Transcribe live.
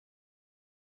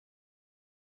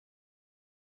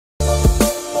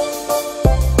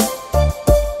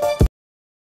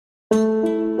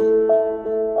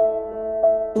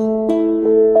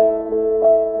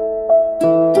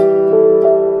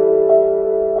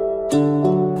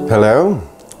Hello,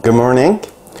 good morning.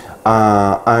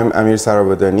 I'm Amir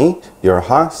Sarabadani, your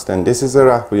host, and this is a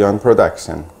zaban1mafhumi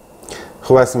production.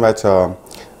 خوب هستین بچه‌ها؟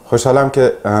 خوشحالم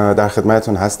که در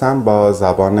خدمتتون هستم با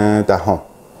زبان دهم.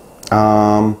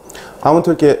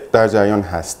 همونطور که در جریان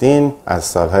هستین از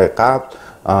سالهای قبل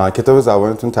کتاب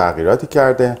زبانتون تغییراتی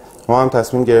کرده. ما هم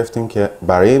تصمیم گرفتیم که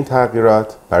برای این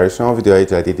تغییرات برای شما ویدیوهای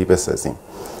جدیدی بسازیم.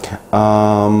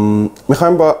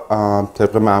 میخوایم با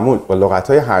طبق معمول با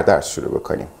لغت‌های هر درس شروع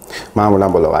بکنیم. معمولا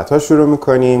با لغت‌ها شروع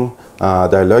میکنیم،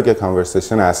 در لاگ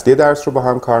کانورسیشن اصلی درس رو با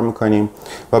هم کار میکنیم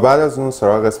و بعد از اون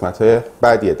سراغ قسمت‌های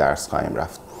بعدی درس خواهیم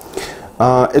رفت.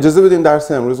 اجازه بدیم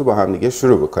درس امروز رو با هم دیگه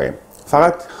شروع بکنیم.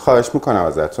 فقط خواهش میکنم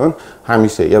ازتون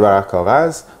همیشه یه ورق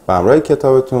کاغذ و همراه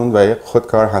کتابتون و یک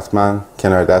خودکار حتما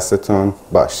کنار دستتون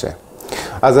باشه.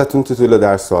 ازتون تو طول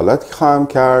درس سوالاتی خواهم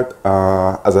کرد.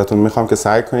 ازتون میخوام که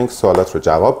سعی کنین که سوالات رو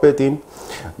جواب بدین.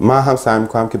 من هم سعی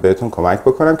میکنم که بهتون کمک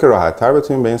بکنم که راحت تر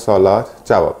بتونین به این سوالات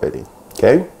جواب بدین.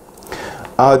 اوکی؟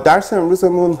 درس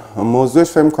امروزمون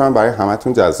موضوعش فکر میکنم برای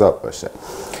همتون جذاب باشه.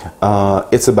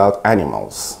 It's about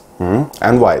animals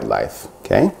and wildlife.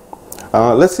 Okay?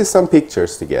 Let's see some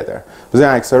pictures together. بذارین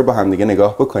عکس‌ها رو با هم دیگه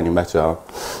نگاه بکنیم بچه‌ها.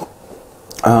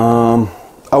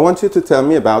 I want you to tell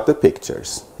me about the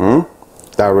pictures.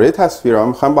 درباره تصویرها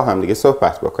میخوام با هم دیگه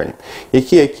صحبت بکنیم.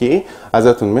 یکی یکی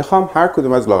ازتون میخوام هر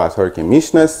کدوم از لغت‌ها رو که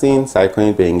میشناسین سعی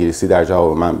کنید به انگلیسی در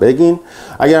جواب من بگین.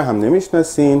 اگر هم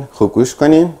نمیشناسین خوب گوش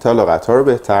کنین تا لغت‌ها رو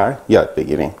بهتر یاد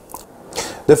بگیرین.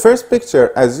 The first picture,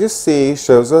 as you see,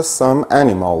 shows us some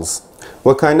animals.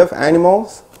 What kind of animals?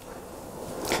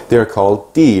 They're called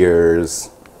deers.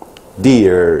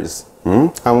 Deers.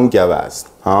 همون گوه است.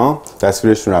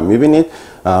 تصویرشون رو میبینید.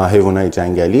 حیوانات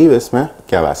جنگلی به اسم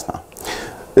گوه هستن.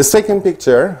 The second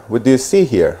picture, what do you see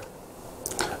here?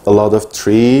 A lot of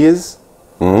trees.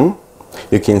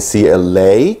 You can see a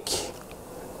lake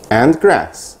and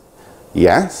grass.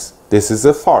 Yes, this is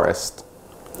a forest.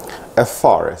 A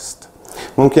forest.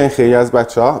 ممکن خیلی از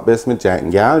بچه‌ها به اسم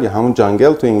جنگل یا همون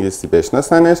جنگل تو انگلیسی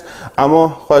بشناسنش،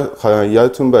 اما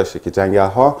یادتون باشه که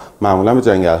جنگل‌ها معمولا به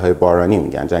جنگل‌های بارانی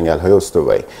میگن، جنگل‌های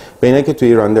استوایی. به اینا که تو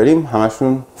ایران داریم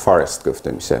همشون فارست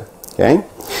گفته میشه. Okay?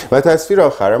 و تصویر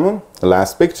آخرمون, the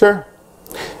last picture.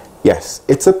 Yes,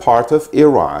 it's a part of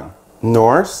Iran,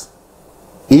 north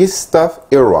east of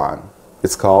Iran.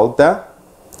 It's called the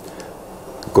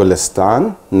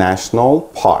Gulistan National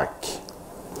Park.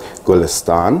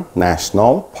 Gulistan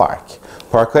National Park.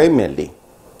 پارک های ملی.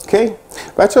 Okay?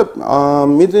 بچه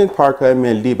میدونید پارک های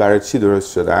ملی برای چی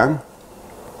درست شدن؟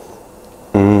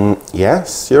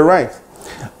 Yes, you're right.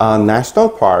 National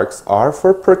parks are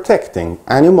for protecting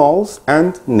animals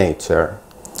and nature.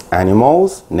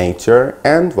 Animals, nature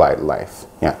and wildlife.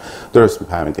 Yeah, درست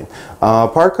می‌فهمیدین.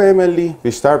 پارک های ملی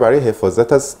بیشتر برای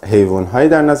حفاظت از حیوان‌هایی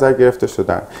در نظر گرفته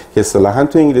شدن که اصطلاحاً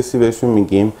تو انگلیسی بهشون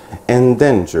میگیم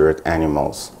endangered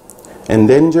animals.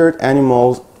 Endangered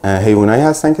animals حیوانایی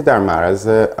هستن که در معرض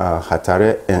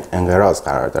خطر انقراض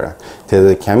قرار دارن.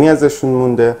 تعداد کمی ازشون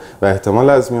مونده و احتمال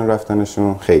از میان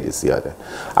رفتنشون خیلی زیاده.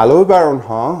 علاوه بر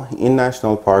اونها این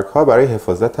نشنال پارک ها برای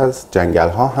حفاظت از جنگل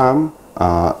ها هم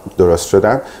درست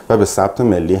شدن و به ثبت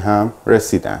ملی هم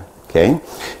رسیدن. Okay?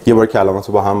 یه بار کلمات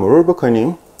رو با هم مرور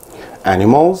بکنیم.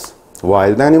 Animals,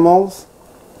 wild animals,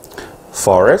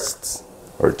 forests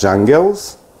or jungles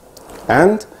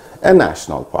and a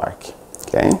national park.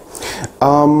 Okay.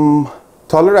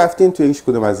 تا حالا رفتین توی هیچ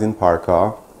کدوم از این پارک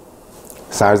ها؟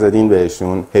 سر زدین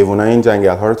بهشون؟ حیوانای این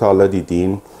جنگل ها رو تا حالا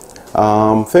دیدین؟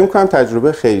 فکر کنم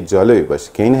تجربه خیلی جالبی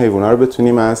باشه که این حیونا رو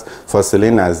بتونیم از فاصله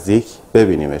نزدیک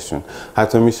ببینیمشون.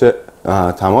 حتی میشه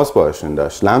تماس باشون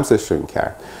داشت، لمسشون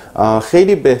کرد.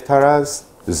 خیلی بهتر از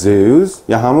زوز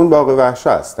یا همون باغ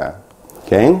وحشا هستن.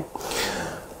 Okay.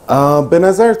 به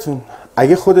نظرتون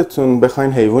اگه خودتون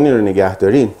بخواین حیوانی رو نگه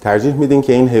دارین ترجیح میدین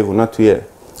که این حیوانات توی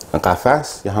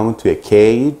قفس یا همون توی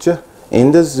کیج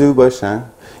in the zoo باشن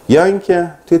یا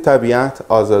اینکه توی طبیعت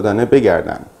آزادانه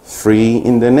بگردن free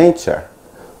in the nature؟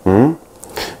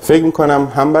 فکر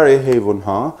میکنم هم برای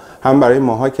حیوانها هم برای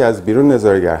ماها که از بیرون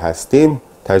نظارگر هستیم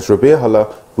تجربه حالا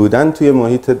بودن توی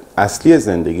محیط اصلی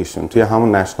زندگیشون توی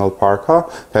همون نشنال پارک ها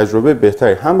تجربه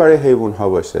بهتری هم برای حیوانها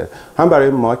باشه هم برای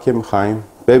ما که میخوایم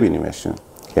ببینیمشون.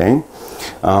 Okay.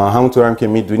 همونطور هم که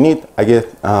میدونید اگه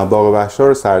باغ وحشا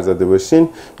رو سر زده باشین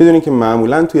میدونید که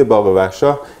معمولا توی باغ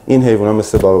وحشا این حیوانات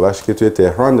مثل باغ وحش که توی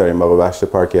تهران داریم، باغ وحش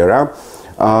پارک ارم،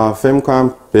 فکر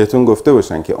می‌کنم بهتون گفته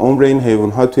باشن که عمر این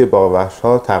حیوانات توی باغ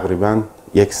وحشا تقریبا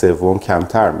 1/3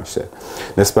 کمتر میشه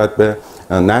نسبت به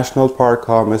نشنال پارک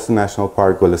ها مثل نشنال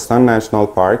پارک گلستان نشنال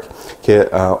پارک که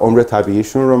عمر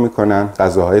طبیعیشون رو میکنن،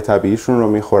 غذاهای طبیعیشون رو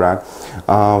میخورن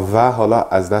و حالا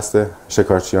از دست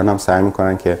شکارچیان هم سعی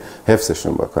میکنن که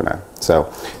حفظشون بکنن. So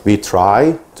we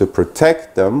try to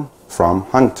protect them from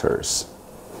hunters.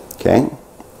 Okay.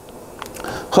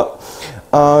 خب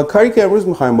کاری که امروز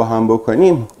میخوایم با هم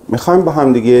بکنیم، میخوایم با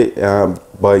هم دیگه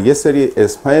با یه سری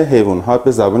اسمهای حیوانات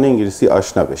به زبان انگلیسی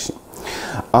آشنا بشیم.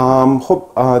 خب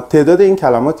تعداد این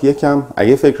کلمات یکم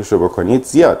اگه فکرشو بکنید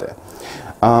زیاده.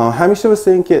 همیشه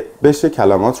واسه این که بشه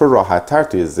کلمات رو راحت تر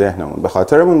توی ذهنمون به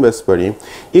خاطرمون بسپاریم،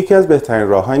 یکی از بهترین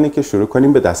راه‌ها اینه که شروع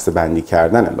کنیم به دسته‌بندی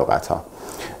کردن لغت‌ها.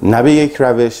 نه به یک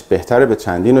روش، بهتره به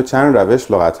چندین و چند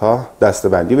روش لغت‌ها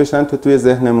دسته‌بندی بشن تا توی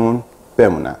ذهنمون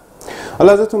بمونن.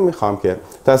 حالا ازتون میخوام که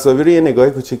تصاویر یه نگاه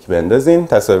کوچیک بندازین.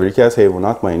 تصاویری که از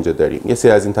حیوانات ما اینجا داریم، یه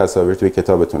سری از این تصاویر توی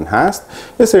کتابتون هست،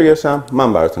 یه سریاش هم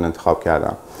من براتون انتخاب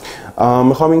کردم.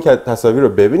 میخوام این که تصاویر رو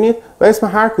ببینید و اسم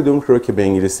هر کدوم رو که به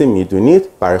انگلیسی میدونید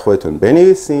برای خودتون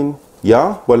بنویسین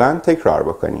یا بلند تکرار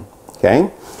بکنین. اوکی؟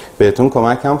 بهتون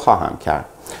کمک هم خواهم کرد.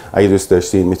 اگه دوست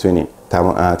داشتین میتونین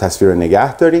تصویر رو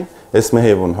نگه دارین، اسم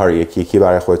حیوان ها رو یکی یکی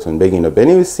برای خودتون بگین و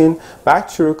بنویسین، بعد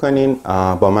شروع کنین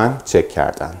با من چک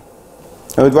کردن.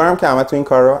 امیدوارم که همتون این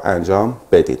کار رو انجام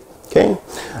بدید. Okay?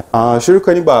 شروع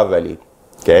کنیم با اولی.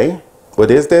 Okay?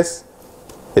 What is this?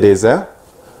 It is a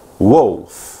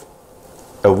wolf.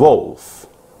 A wolf.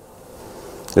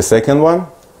 The second one,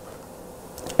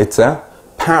 it's a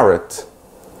parrot.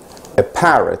 A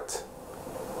parrot.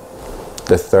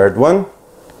 The third one,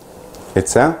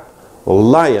 it's a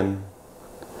lion.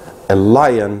 A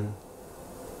lion.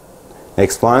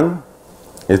 Next one,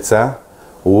 it's a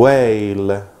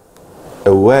whale.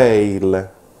 A whale.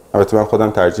 البته من خودم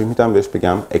ترجیح میدم بهش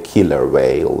بگم a killer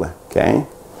whale. Okay?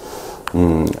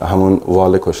 همون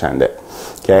وال کشنده.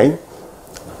 Okay?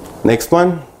 Next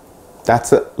one,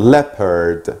 that's a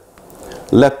leopard.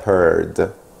 Leopard.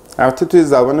 البته توی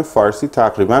زبان فارسی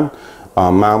تقریبا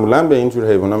معمولا به اینجور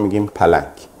حیوانا میگیم پلنگ.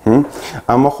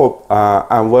 اما خب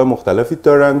انواع مختلفی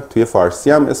دارن، توی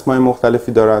فارسی هم اسمای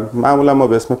مختلفی دارن، معمولا ما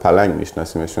به اسم پلنگ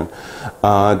میشناسیمشون.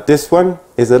 This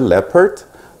one is a leopard.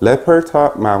 leopard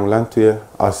ها معمولا توی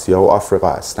آسیا و آفریقا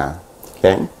هستن.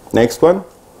 Okay? Next one,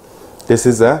 this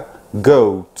is a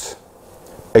goat.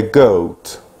 A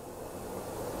goat.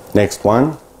 Next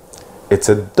one, it's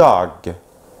a dog.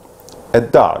 A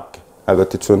dog.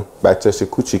 البته چون بچهش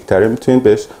کوچیک‌تره میتونید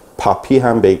بهش puppy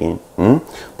هم بگین.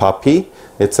 Puppy,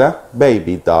 it's a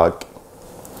baby dog.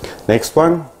 Next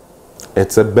one,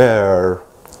 it's a bear.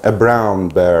 A brown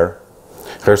bear.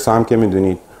 خرس‌ها هم که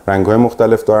میدونید رنگ‌های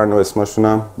مختلف دارن و اسمشون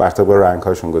هم بر طبق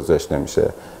رنگ‌هاشون گذاشته میشه.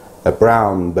 A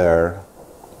brown bear.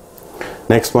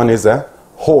 Next one is a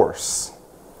horse.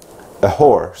 A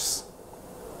horse.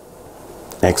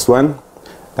 Next one,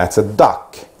 that's a duck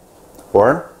or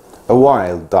a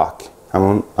wild duck.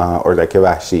 همون اردک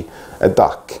وحشی. A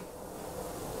duck.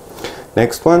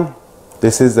 Next one,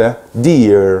 this is a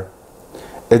deer.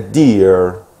 A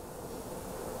deer.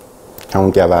 همون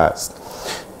گوه است.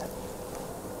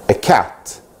 A cat.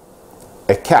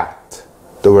 A cat.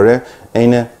 دوباره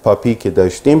عین پاپی که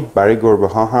داشتیم برای گربه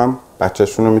ها هم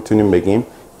بچه‌شون رو میتونیم بگیم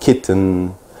kitten.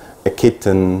 A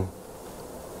kitten.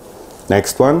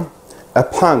 Next one, a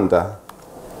panda.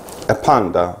 A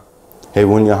panda.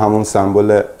 حیوان یا همون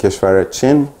سمبل کشور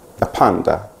چین. A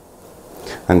panda.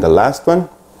 And the last one,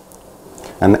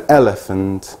 an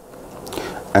elephant.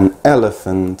 An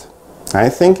elephant. I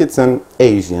think it's an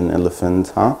Asian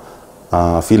elephant.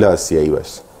 فیل آسیایی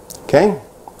باشه. Okay?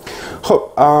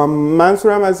 خب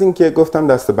منظورم از این که گفتم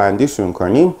دسته‌بندیشون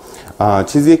کنیم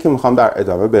چیزیه که میخوام در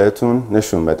ادامه بهتون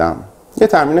نشون بدم. یه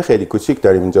تمرین خیلی کوچیک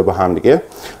داریم اینجا با هم دیگه.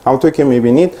 همونطور که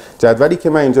میبینید جدولی که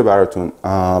من اینجا براتون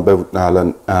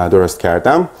الان درست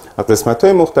کردم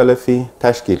قسمت‌های مختلفی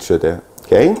تشکیل شده.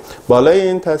 Okay?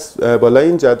 بالای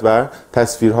این جدول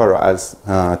تصویرها رو از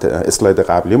اسلاید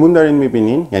قبلیمون دارین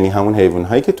میبینین، یعنی همون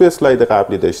حیوان‌هایی که تو اسلاید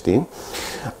قبلی داشتیم.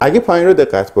 اگه پایین رو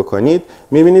دقت بکنید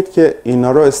میبینید که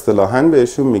اینا رو اصطلاحاً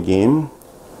بهشون میگیم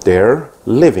their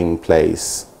living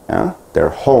place.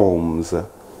 Their homes.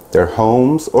 Their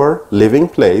homes or living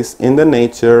place in the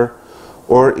nature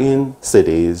or in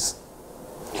cities.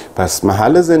 پس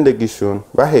محل زندگیشون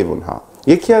و حیوان‌ها.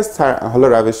 یکی از حالا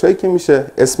روش‌هایی که میشه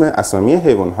اسم اسامی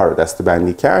حیوان‌ها رو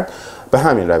دسته‌بندی کرد به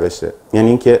همین روشه، یعنی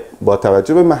اینکه با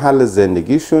توجه به محل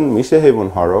زندگیشون میشه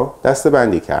حیوان‌ها رو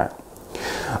دسته‌بندی کرد.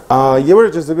 یه بار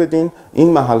اجازه بدین این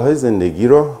محل‌های زندگی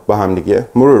رو با هم دیگه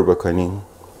مرور بکنیم.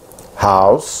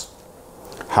 House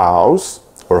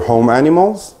or home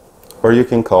animals, or you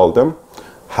can call them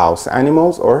house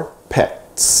animals or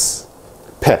pets.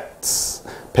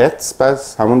 Pets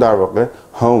پس همون در واقع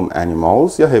home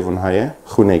animals یا حیوانهای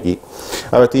خونگی.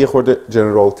 البته یه خورده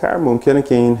جنرال تر ممکنه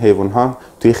که این حیوانها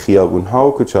توی خیابونها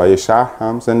و کوچه های شهر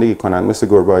هم زندگی کنن، مثل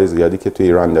گربه های زیادی که توی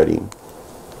ایران داریم.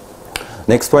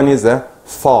 Next one is a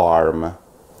farm.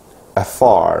 A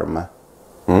farm.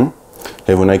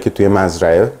 حیوانایی که توی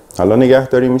مزرعه حالا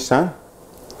نگهداری میشن.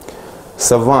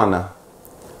 Savannah.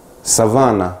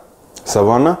 Savannah.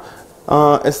 Savannah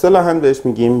اصطلاحاً بهش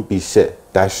میگیم بیشه،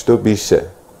 دشت و بیشه.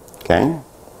 Okay.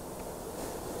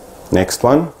 Next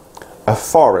one, a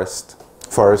forest.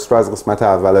 Forest رو از قسمت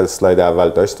اول اسلاید اول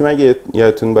داشتیم اگه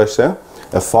یادتون باشه.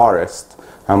 A forest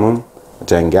همون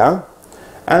جنگل.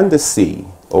 And the sea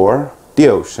or the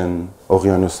ocean.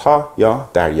 اقیانوس ها یا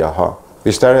دریاها.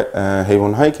 بیشتر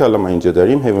حیوان هایی که حالا ما اینجا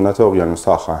داریم حیوانات اقیانوس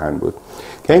ها خواهند بود.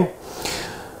 Okay.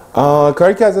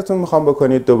 کاری که ازتون میخوام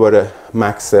بکنید دوباره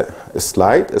مکس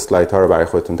اسلاید ها رو برای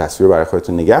خودتون، تصویر برای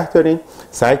خودتون نگه دارین.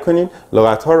 سعی کنین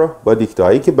لغت ها رو با دیکته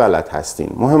هایی که بلد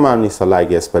هستین، مهم هم نیست حالا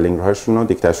اگه اسپلینگ هاشون و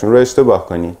دیکتهشون رو اشتباه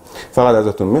کنین، فقط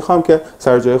ازتون میخوام که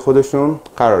سر جای خودشون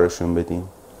قرارشون بدین.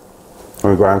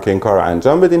 امیدوارم که این کار رو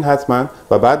انجام بدین حتما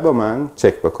و بعد با من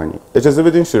چک بکنین. اجازه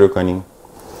بدین شروع کنیم.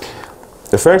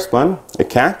 The first one, a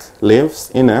cat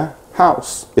lives in a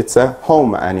house. It's a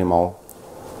home animal.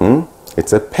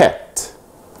 It's a pet.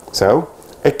 So,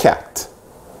 a cat.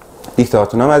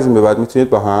 دیکتاتون هم از این به بعد میتونید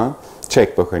با هم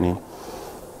چک بکنیم.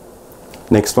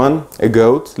 Next one, a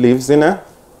goat lives in a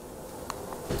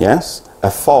yes, a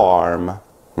farm.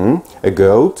 A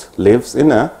goat lives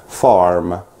in a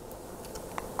farm.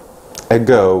 A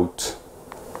goat.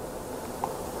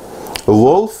 A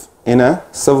wolf in a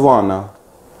savanna.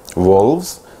 Wolves,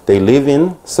 they live in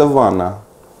savanna.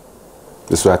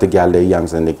 به صورت گله‌ای هم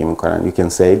زندگی میکنن. You can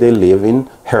say they live in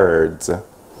herds.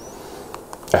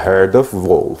 A herd of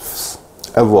wolves.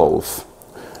 A wolf.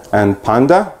 And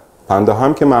panda. پاندا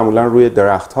هم که معمولا روی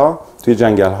درخت ها توی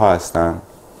جنگل ها هستن.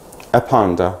 A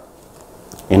panda.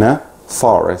 In a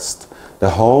forest. The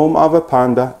home of a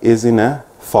panda is in a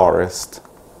forest.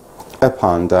 A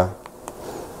panda.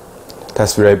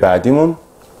 تصویرهای بعدیمون.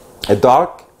 A dog.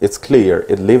 It's clear.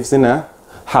 It lives in a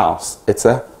house. It's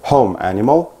a home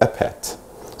animal, a pet.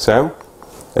 So,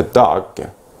 a dog.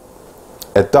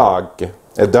 A dog.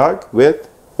 A dog with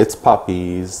its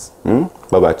puppies.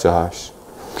 با بچه هاش.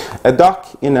 A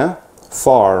duck in a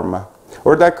farm.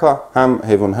 اردک ها هم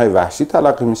حیوان های وحشی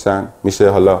تلقی میشن. میشه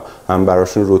حالا هم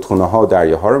براشون رودخونه ها و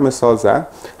دریاها رو مثال زد.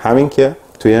 همین که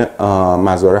توی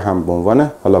مزارع هم به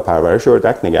عنوان حالا پرورش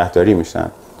اردک نگهداری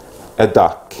میشن. A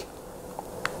duck.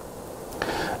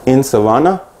 In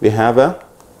savanna we have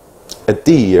a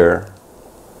deer.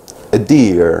 A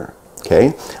deer.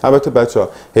 Okay. البته بچه ها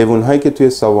حیوان هایی که توی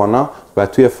ساوانا و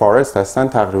توی فارست هستن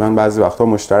تقریبا بعضی وقتا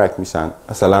مشترک میشن.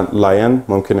 مثلا لاین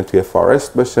ممکنه توی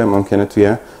فارست باشه، ممکنه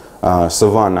توی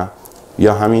ساوانا،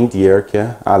 یا همین دیر که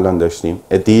الان داشتیم.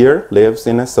 A deer lives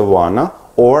in a savanna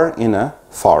or in a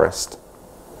forest.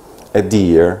 A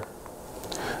deer.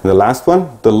 The last one,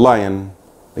 the lion.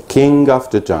 The king of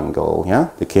the jungle. Yeah?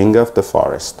 The king of the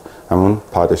forest. همون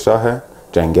پادشاه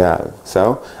جنگل.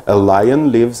 So, a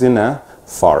lion lives in a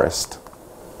forest.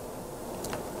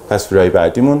 تصویرهای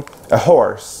بعدیمون. A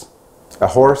horse. A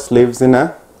horse lives in a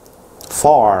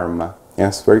farm.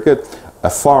 Yes, very good. A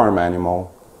farm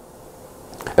animal.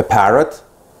 A parrot.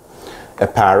 A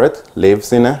parrot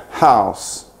lives in a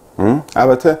house.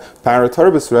 البته parrot ها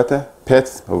رو به صورت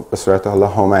پت، به صورت حالا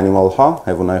هوم انیمال ها،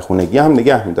 حیوانات خونگی هم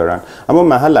نگه میدارن، اما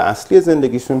محل اصلی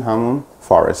زندگیشون همون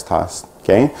فارست هست.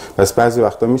 Okay? پس بعضی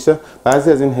وقتا میشه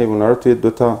بعضی از این حیوانات رو توی دو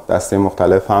تا دسته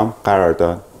مختلف هم قرار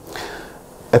داد.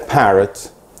 A parrot.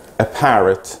 A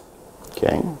parrot.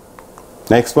 Okay.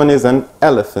 Next one is an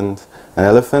elephant. An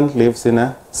elephant lives in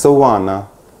a savanna.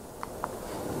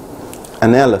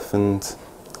 An elephant.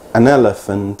 An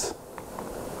elephant.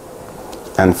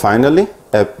 And finally,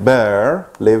 a bear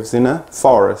lives in a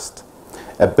forest.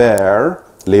 A bear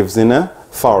lives in a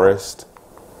forest.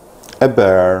 A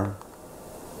bear.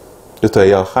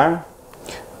 دوتای آخر.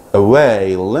 A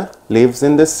whale lives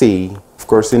in the sea. Of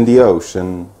course in the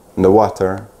ocean, in the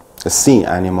water. A sea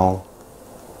animal.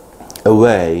 A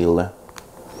whale.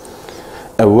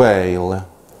 A whale.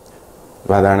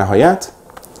 و در نهایت,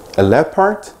 a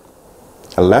leopard.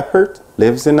 A leopard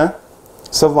lives in a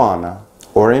savanna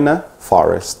or in a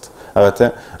forest.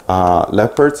 البته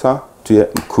leopards ها توی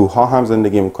کوه ها هم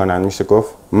زندگی میکنن. میشه گفت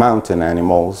mountain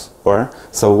animals or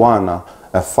savanna,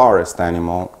 a forest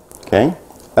animal. Okay?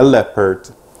 A leopard.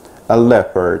 A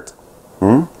leopard.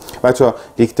 بچه‌ها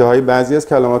دیکته های بعضی از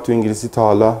کلمات تو انگلیسی تا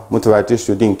حالا متوجه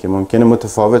شدین که ممکنه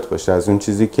متفاوت باشه از اون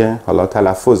چیزی که حالا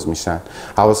تلفظ میشن.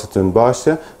 حواستون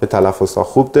باشه به تلفظ ها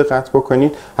خوب دقت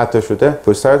بکنید. حتی شده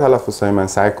پشت سر تلفظ های من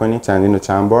سعی کنید چندین و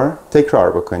چند بار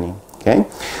تکرار بکنید. Okay.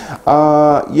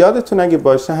 یادتون اگه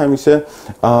باشه همیشه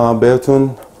بهتون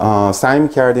سعی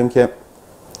می‌کردیم که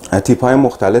تیپ های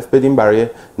مختلف بدیم برای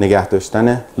نگه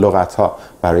داشتن لغت ها،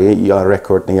 برای یا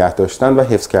رکورد نگه داشتن و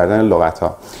حفظ کردن لغت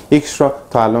ها. یکیش رو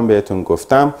تا الان بهتون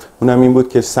گفتم، اونم این بود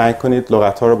که سعی کنید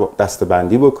لغت ها رو دسته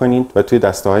بندی بکنید و توی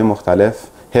دسته های مختلف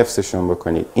حفظشون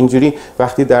بکنید. اینجوری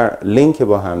وقتی در لینک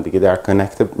با هم دیگه، در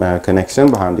کانکشن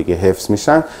با هم دیگه حفظ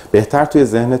میشن، بهتر توی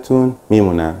ذهنتون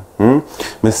میمونن.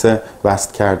 مثل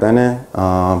وصل کردن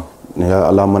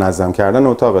یا منظم کردن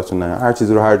اتاقتونه، هر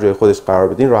چیزی رو هر جای خودش قرار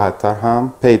بدین راحت تر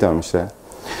هم پیدا میشه.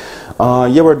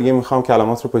 یه بار دیگه میخوام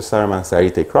کلمات رو پشت سر من سریع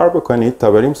تکرار بکنید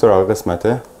تا بریم سراغ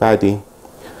قسمت بعدی.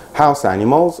 House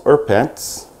animals or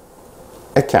pets: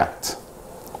 a cat,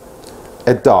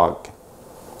 a dog,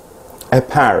 a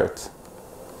parrot.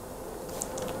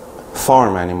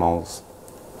 Farm animals: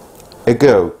 a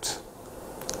goat,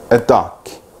 a duck,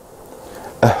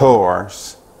 a horse.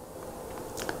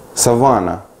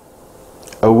 Savannah: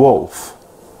 a wolf,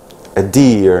 a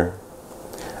deer,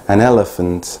 an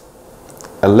elephant,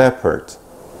 a leopard.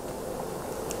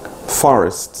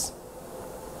 Forests: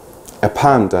 a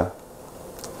panda,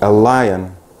 a lion,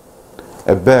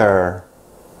 a bear.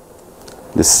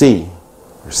 The sea,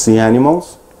 or sea animals: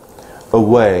 a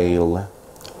whale,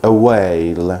 a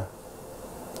whale.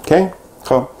 Okay?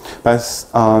 خب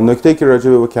پس نکته که راجع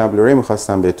به وکابولری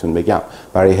میخواستم بهتون بگم،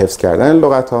 برای حفظ کردن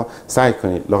لغت ها سعی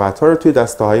کنید لغت ها رو توی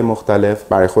دسته های مختلف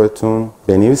برای خودتون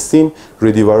بنویسین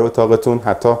روی دیوار اتاقتون.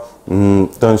 حتی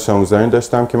دانش آموزانی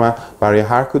داشتم که من برای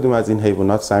هر کدوم از این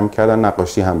حیوانات سعی می‌کردن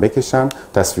نقاشی هم بکشن،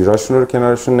 تصویراشون رو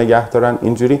کنارشون نگه دارن.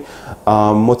 اینجوری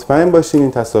مطمئن باشین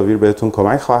این تصاویر بهتون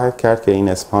کمک خواهد کرد که این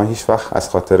اسم‌ها هیچ وقت از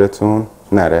خاطرتون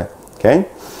نره. اوکی؟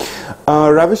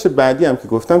 روش بعدی هم که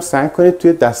گفتم، سعی کنید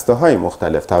توی دسته های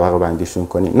مختلف طبقه بندیشون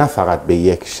کنید، نه فقط به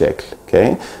یک شکل.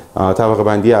 اوکی؟ طبقه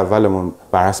بندی اولمون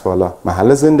بر حسب بالا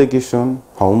محل زندگیشون،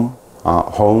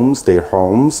 homes, their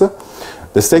homes.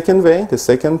 The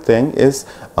second thing is,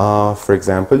 for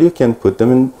example, you can put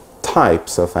them in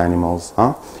types of animals.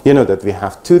 You know that we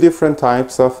have two different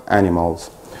types of animals.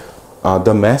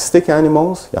 Domestic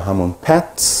animals یا همون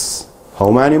pets,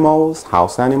 home animals,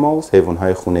 house animals,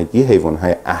 حیوانهای خونگی،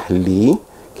 حیوانهای اهلی.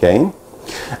 Okay?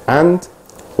 And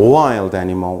wild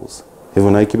animals,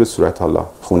 حیوانایی که به صورت حالا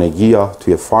خونگی یا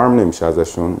توی فارم نمیشه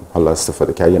ازشون حالا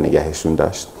استفاده کرد یا نگهشون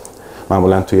داشت.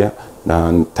 معمولا توی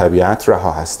طبیعت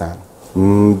رها هستن.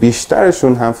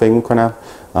 بیشترشون هم فکر میکنم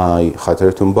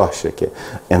خاطرتون باشه که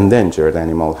endangered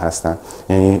animal هستن،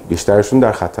 یعنی بیشترشون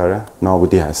در خطر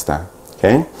نابودی هستن.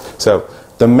 Okay? So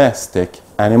domestic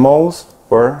animals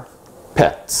or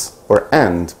pets or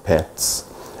and pets: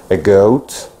 a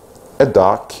goat, a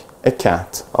duck, a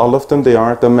cat. All of them they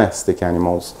are domestic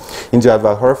animals. این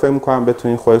جدول ها رو فکر میکنم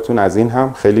بتونین خودتون از این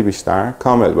هم خیلی بیشتر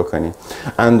کامل بکنین.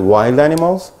 And wild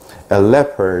animals: a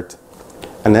leopard,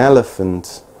 an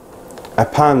elephant, a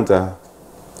panda,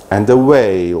 and a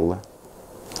whale,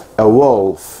 a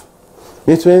wolf.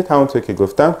 میتونید همونطور که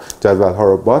گفتم جدول ها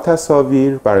رو با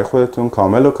تصاویر برای خودتون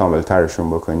کامل و کامل ترشون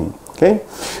بکنید. Okay?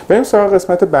 بریم سراغ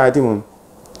قسمت بعدیمون.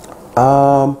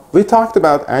 We talked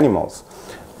about animals.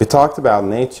 We talked about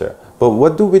nature. But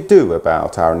what do we do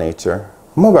about our nature?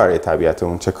 ما برای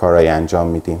طبیعتمون چه کارهایی انجام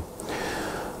میدیم؟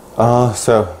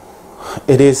 So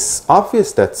it is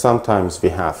obvious that sometimes we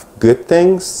have good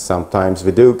things, sometimes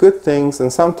we do good things,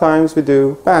 and sometimes we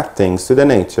do bad things to the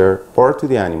nature or to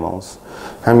the animals.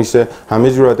 همیشه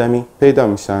همه جور آدمی پیدا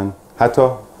میشن. حتی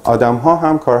آدم ها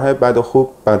هم کارهای بد و خوب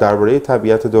درباره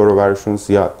طبیعت دور و برشون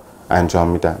زیاد انجام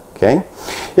میدن. Okay?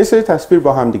 یه سری تصویر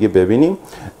با هم دیگه ببینیم،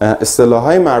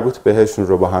 اصطلاحات مربوط بهشون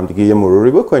رو با هم دیگه یه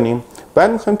مروری بکنیم،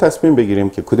 بعد میخوایم تصمیم بگیریم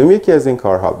که کدوم یکی از این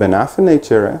کارها به نفع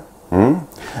نیچره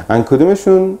و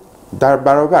کدومشون در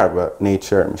برابر با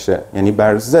نیچر میشه، یعنی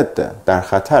بر ضد، در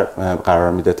خطر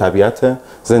قرار میده طبیعت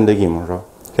زندگیمون رو.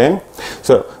 Okay?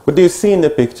 So what do you see in the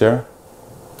picture?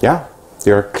 Yeah,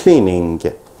 they are cleaning.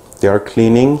 They are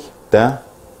cleaning the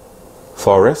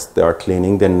forest, they are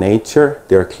cleaning the nature,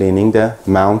 they are cleaning the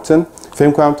mountain.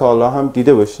 فکر کنم تا حالا هم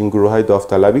دیده باشین گروه های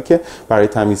داوطلبی که برای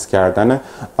تمیز کردن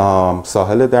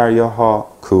ساحل دریاها،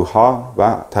 کوهها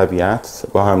و طبیعت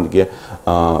با هم دیگه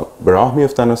به راه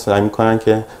میفتن و سعی میکنن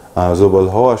که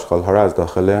زبالها و آشغالها رو از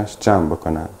داخلش جمع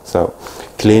بکنن. So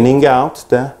cleaning out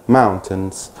the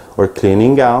mountains or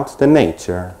cleaning out the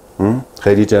nature.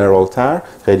 خیلی جنرال تر،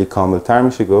 خیلی کامل تر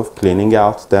میشه گفت cleaning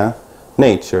out the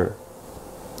nature.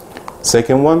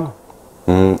 Second one,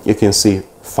 You can see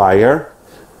fire.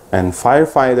 And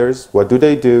firefighters, what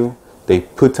do? They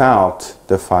put out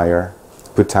the fire.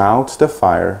 Put out the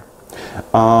fire.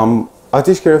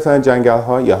 آتش گرفتن جنگل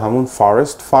ها یا همون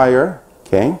forest fire.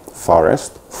 Okay.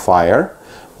 Forest fire.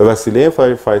 به وسیله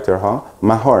فایرفایتر ها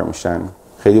مهار میشن.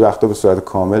 خیلی وقتا به صورت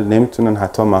کامل نمیتونن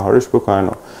حتی مهارش بکنن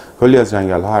و کلی از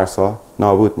جنگل ها هر سال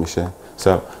نابود میشه. So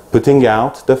putting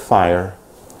out the fire.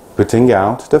 Putting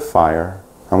out the fire.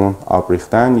 همون آب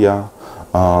ریختن یا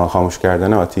خاموش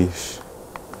کردن آتیش.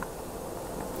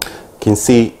 You can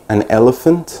see an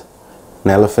elephant.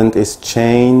 An elephant is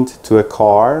chained to a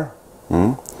car.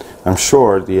 I'm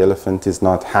sure the elephant is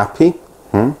not happy.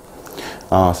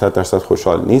 100%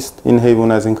 خوشحال نیست این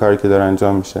حیوان از این کاری که داره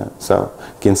انجام میشه. So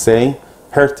you can say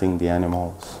hurting the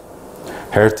animals.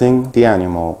 Hurting the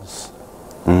animals.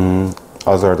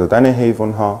 آزار دادن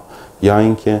حیوان ها یا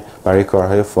اینکه برای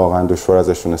کارهای واقعا دشوار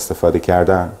ازشون استفاده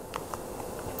کردن.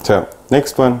 So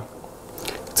next one.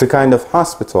 It's a kind of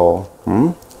hospital.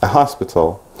 A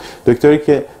hospital. دکتری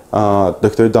که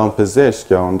دکتر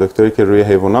دامپزشک یا اون دکتری که روی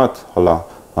حیوانات حالا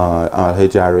عملهای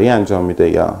جراحی انجام میده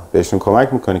یا بهشون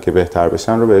کمک میکنه که بهتر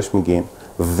بشن رو بهش میگیم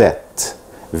vet.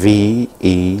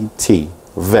 V-E-T.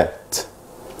 Vet.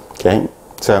 Okay.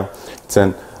 So it's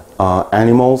an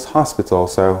animals hospital.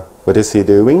 So what is he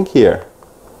doing here?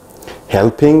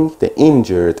 Helping the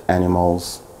injured animals.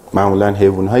 معمولا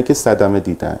حیوانهایی که صدمه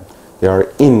دیدن. They are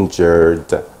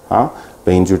injured.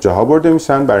 به اینجور جاها برده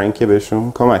میشن برای اینکه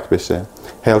بهشون کمک بشه.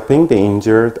 Helping the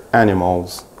injured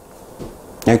animals.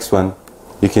 Next one.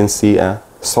 You can see a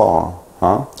saw.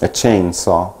 A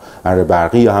chainsaw. اره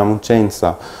برقی یا همون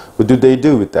chainsaw. What do they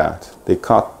do with that? They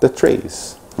cut the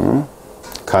trees.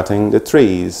 Cutting the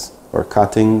trees. Or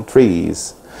cutting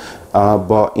trees.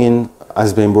 با این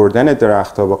از بین بردن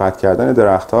درخت ها با قطع کردن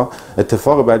درخت ها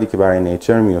اتفاق بعدی که برای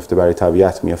نیچر میفته برای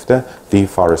طبیعت میفته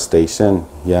deforestation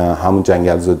یا همون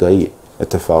جنگل زدایی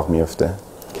اتفاق میفته.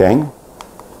 Okay.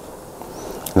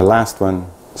 The last one.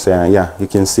 So yeah, you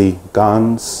can see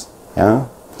guns, yeah,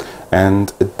 and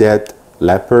a dead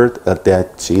leopard, a dead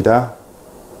cheetah.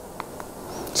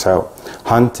 So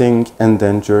hunting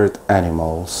endangered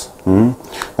animals.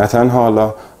 نه تنها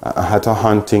حالا حتی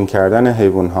hunting کردن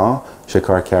حیوان ها،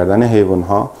 شکار کردن حیوان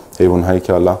هایی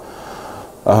که حالا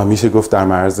میشه گفت در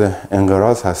معرض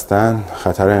انقراض هستن،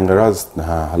 خطر انقراض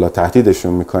حالا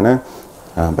تهدیدشون میکنه،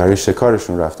 برای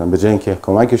شکارشون رفتن. به جای اینکه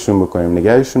کمکشون بکنیم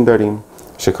نگهشون داریم،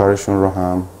 شکارشون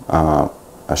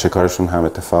هم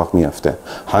اتفاق میفته.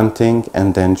 Hunting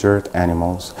endangered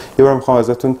animals. یه بار میخوام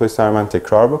ازتون پشت سر من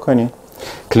تکرار بکنید.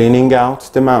 Cleaning out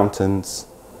the mountains.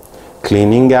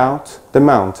 Cleaning out the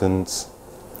mountains.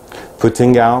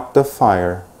 Putting out the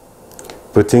fire.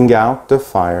 Putting out the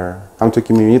fire. همونطور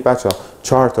که میبینید بچه ها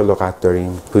 4 تا لغت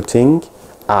داریم. Putting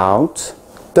out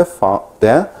the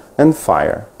and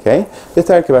fire. Okay.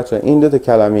 بهتره که بچه ها این 2 تا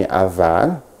کلمه اول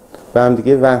به هم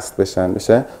دیگه وصل بشن.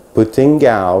 بشه putting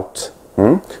out.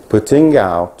 Putting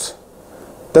out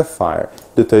the fire.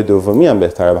 2 تای دومی هم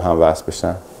بهتره به هم وصل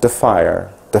بشن. The fire.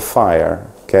 The fire.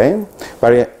 Okay.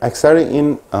 برای اکثر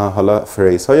این حالا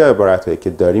فریز ها یا عبارت هایی که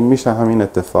داریم میشه همین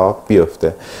اتفاق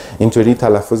بیفته. اینطوری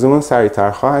تلفظمون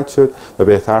سریعتر خواهد شد و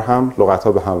بهتر هم لغت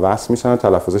ها به هم وصل میشن و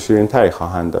تلفظ شیرین تری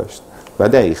خواهند داشت و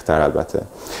دقیق تر البته.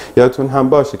 یادتون هم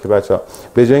باشه که بچه ها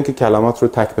به جای اینکه کلمات رو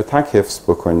تک به تک حفظ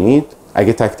بکنید،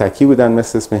 اگه تک تکی بودن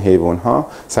مثل اسم حیوان ها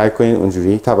سعی کنید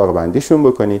اونجوری طبقه بندیشون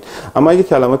بکنید. اما اگه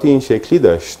کلمات این شکلی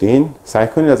داشتین سعی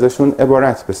کنید ازشون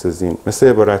عبارت بسازین، مثل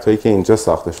عبارت هایی که اینجا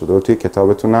ساخته شده و توی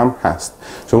کتابتون هم هست.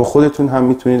 شما خودتون هم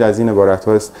میتونید از این عبارت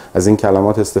ها از این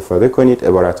کلمات استفاده کنید،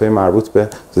 عبارت های مربوط به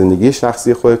زندگی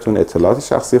شخصی خودتون، اطلاعات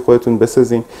شخصی خودتون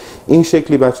بسازین. این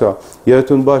شکلی بچه‌ها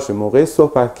یادتون باشه موقع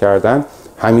صحبت کردن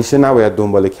همیشه نباید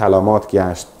دنبال کلمات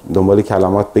گشت، دنبال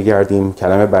کلمات بگردیم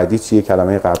کلمه بعدی چیه،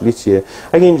 کلمه قبلی چیه.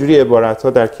 اگه اینجوری عبارت ها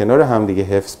در کنار همدیگه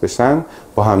حفظ بشن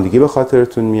با همدیگه به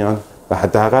خاطرتون میان و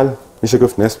حداقل میشه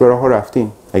گفت نصف راه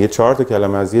رفتین. اگه 4 تا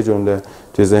کلمه از یه جمله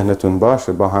توی ذهنتون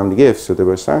باشه با همدیگه حفظ شده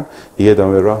باشن دیگه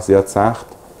ادامه راه زیاد سخت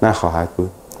نخواهد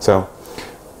بود.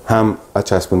 هم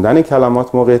چسبوندن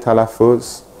کلمات موقع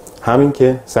تلفظ، همین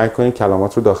که سعی کنید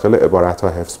کلمات رو داخل عبارت ها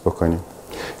حفظ بکنید.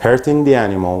 Hurting the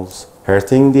animals.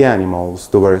 Hurting the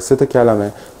animals. دوباره 3 تا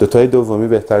کلمه، 2 تای دومی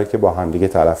بهتره که با هم دیگه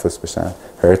تلفظ بشن.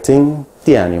 Hurting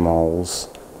the animals.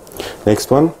 Next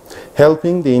one.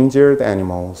 Helping the injured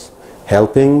animals.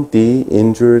 Helping the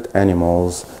injured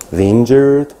animals. The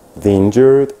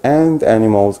injured and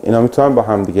animals. اینا میتونن با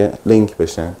هم دیگه لینک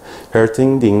بشن.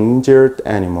 Hurting the injured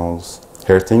animals.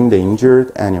 Hurting the injured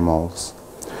animals.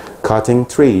 Cutting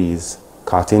trees.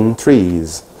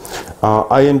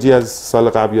 ING از سال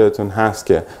قبل یادتون هست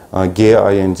که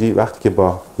ing وقتی که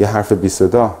با یه حرف بی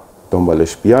صدا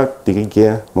دنبالش بیاد دیگه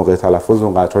گ موقع تلفظ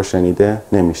اونقدر شنیده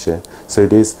نمیشه. So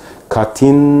it is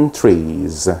cutting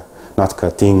trees not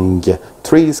cutting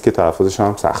trees که تلفظش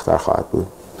هم سخت‌تر خواهد بود.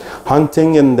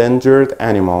 Hunting endangered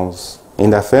animals. این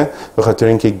دفعه به خاطر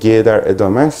اینکه گ در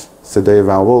ادامش صدای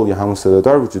واول یا همون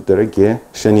صدادار وجود داره گ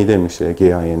شنیده میشه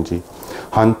گ ing.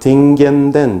 Hunting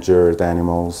endangered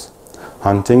animals.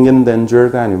 Hunting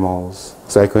endangered animals.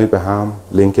 سعی کنید به هم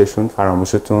لینکشون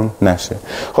فراموشتون نشه.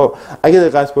 خب اگه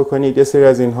دقت بکنید یه سری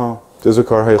از اینها جزو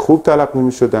کارهای خوب تلقی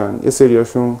می شدن، یه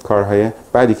سریاشون کارهای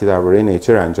بدی که درباره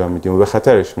نیچر انجام میدیم و به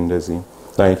خطرش میندازیم.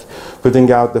 Like putting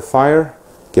out the fire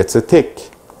gets a tick.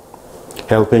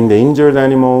 Helping the injured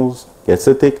animals gets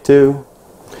a tick too.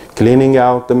 Cleaning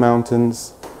out the mountains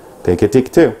take a tick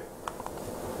too.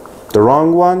 The wrong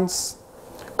ones,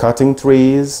 cutting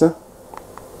trees,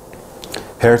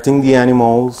 hurting the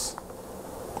animals,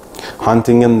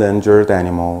 hunting endangered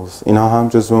animals. اینها هم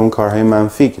جزو اون کارهای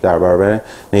منفی که در برابر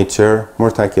نیچر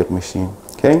مرتکب میشیم.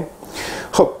 Okay?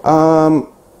 خب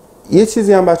یه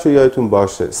چیزی هم بچه یادتون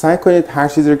باشه، سعی کنید هر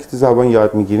چیزی رو که تو زبان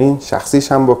یاد میگیرین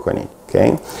شخصیش هم بکنید.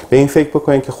 Okay? به این فکر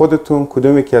بکنید که خودتون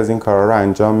کدوم یکی از این کارها رو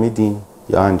انجام میدین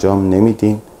یا انجام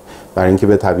نمیدین برای اینکه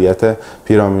به طبیعت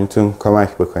پیرامونتون کمک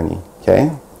بکنین. Okay?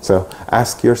 So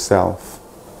ask yourself,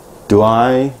 do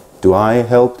I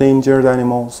help the injured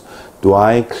animals? Do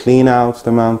I clean out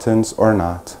the mountains or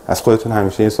not? از خودتون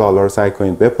همیشه این سوالا رو سعی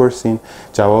کنید بپرسین،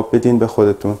 جواب بدین به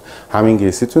خودتون. هم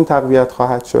انگلیسیتون تقویت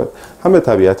خواهد شد، هم به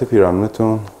طبیعت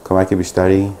پیرامونتون کمک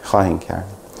بیشتری خواهید کرد.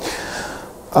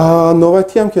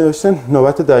 نوبتی هم که داشتن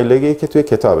نوبت دایالوگی که توی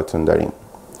کتابتون داریم.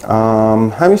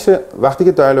 همیشه وقتی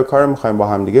که دایالوگ ها رو میخوایم با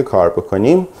هم دیگه کار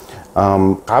بکنیم،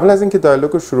 قبل از اینکه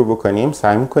دایالوگ رو شروع بکنیم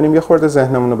سعی میکنیم یه خورده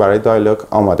ذهنمون رو برای دایالوگ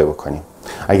آماده بکنیم.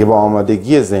 اگه با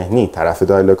آمادگی ذهنی طرف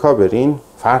دایالوگ ها برین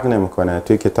فرق نمیکنه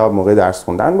توی کتاب موقع درس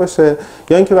خوندن باشه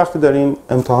یا اینکه وقتی دارین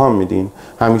امتحان میدین،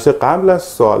 همیشه قبل از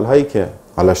سوال هایی که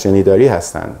حالا شنیداری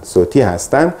هستن، صوتی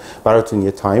هستن، براتون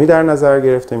یه تایمی در نظر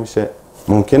گرفته میشه.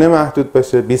 ممکنه محدود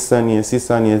باشه 20 ثانیه، 30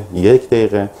 ثانیه، 1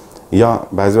 دقیقه یا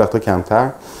بعضی وقتا کمتر.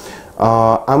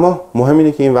 اما مهم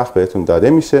اینه که این وقت بهتون داده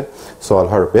میشه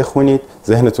سوالها رو بخونید،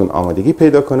 ذهنتون آمادگی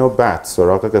پیدا کنه و بعد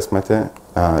سراغ قسمت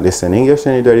لیسنینگ یا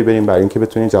شنیداری بریم برای اینکه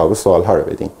بتونید جواب سوالها رو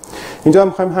بدین. اینجا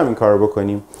میخوایم همین کار رو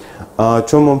بکنیم،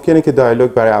 چون ممکنه که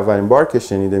دایالوگ برای اولین بار که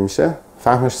شنیده میشه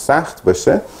فهمش سخت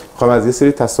باشه. میخوایم از یه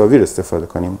سری تصاویر استفاده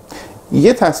کنیم.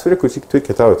 یه تصویر کوچیک توی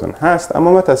کتابتون هست،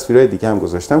 اما من تصویرهای دیگه هم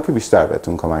گذاشتم که بیشتر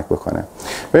بهتون کمک بکنه.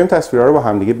 بریم تصویرها رو با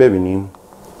هم دیگه ببینیم.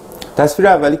 تصویر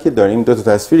اولی که داریم، دو تا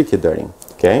تصویری که داریم.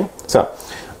 Okay? So,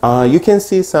 you can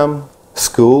see some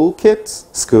school kids,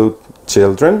 school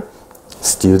children,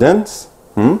 students.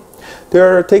 They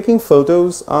are taking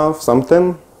photos of something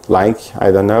like, I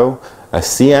don't know, a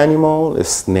sea animal, a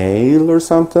snail or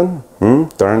something.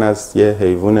 دارن از یه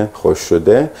حیوان خوش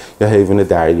شده یا حیوان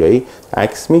دریایی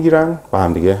عکس میگیرن، با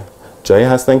هم دیگه جایی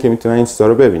هستن که میتونن این چیزا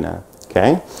رو ببینن.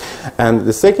 Okay? And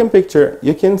the second picture,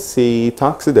 you can see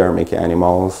taxidermic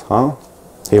animals.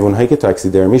 حیوان هایی که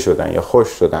تاکسیدرمی شدن یا خوش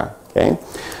شدن. Okay?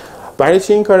 برای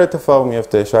چی این کار اتفاق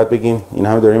میفته؟ شاید بگیم این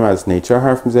همه داریم از نیچر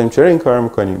حرف میزنیم، چرا این کار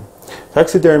میکنیم؟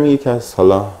 تاکسیدرمی یکی از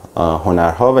حالا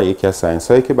هنرها و یکی از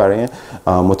ساینس هایی که برای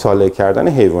مطالعه کردن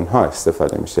حیوان ها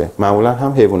استفاده میشه. معمولا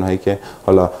هم حیوان هایی که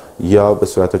حالا یا به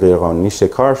صورت غیرقانونی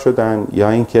شکار شدن یا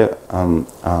اینکه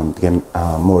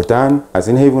مردن، از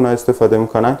این حیوان ها استفاده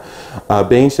میکنن.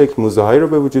 به این شکل موزه هایی رو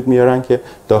به وجود میارن که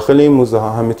داخل این موزه ها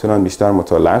هم میتونن بیشتر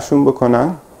مطالعهشون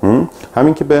بکنن،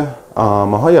 همین که به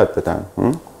ماها یاد بدن.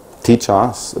 Teach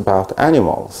us about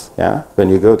animals, yeah, when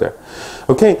you go there.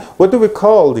 Okay, what do we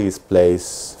call these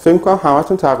places? فکر کنم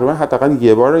همتون تقریبا حداقل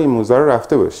یه بار این موزه رو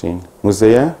رفته باشین.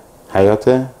 موزه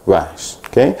حیات وحش.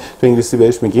 Okay? تو انگلیسی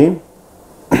بهش میگیم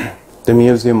The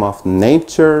Museum of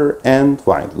Nature and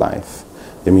Wildlife.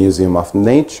 The Museum of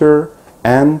Nature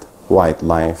and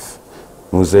Wildlife.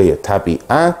 موزه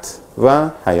طبیعت و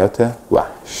حیات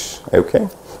وحش. Okay?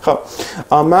 خب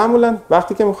معمولا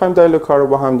وقتی که میخوایم دایالوگ رو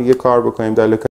با هم دیگه کار بکنیم، دایالوگ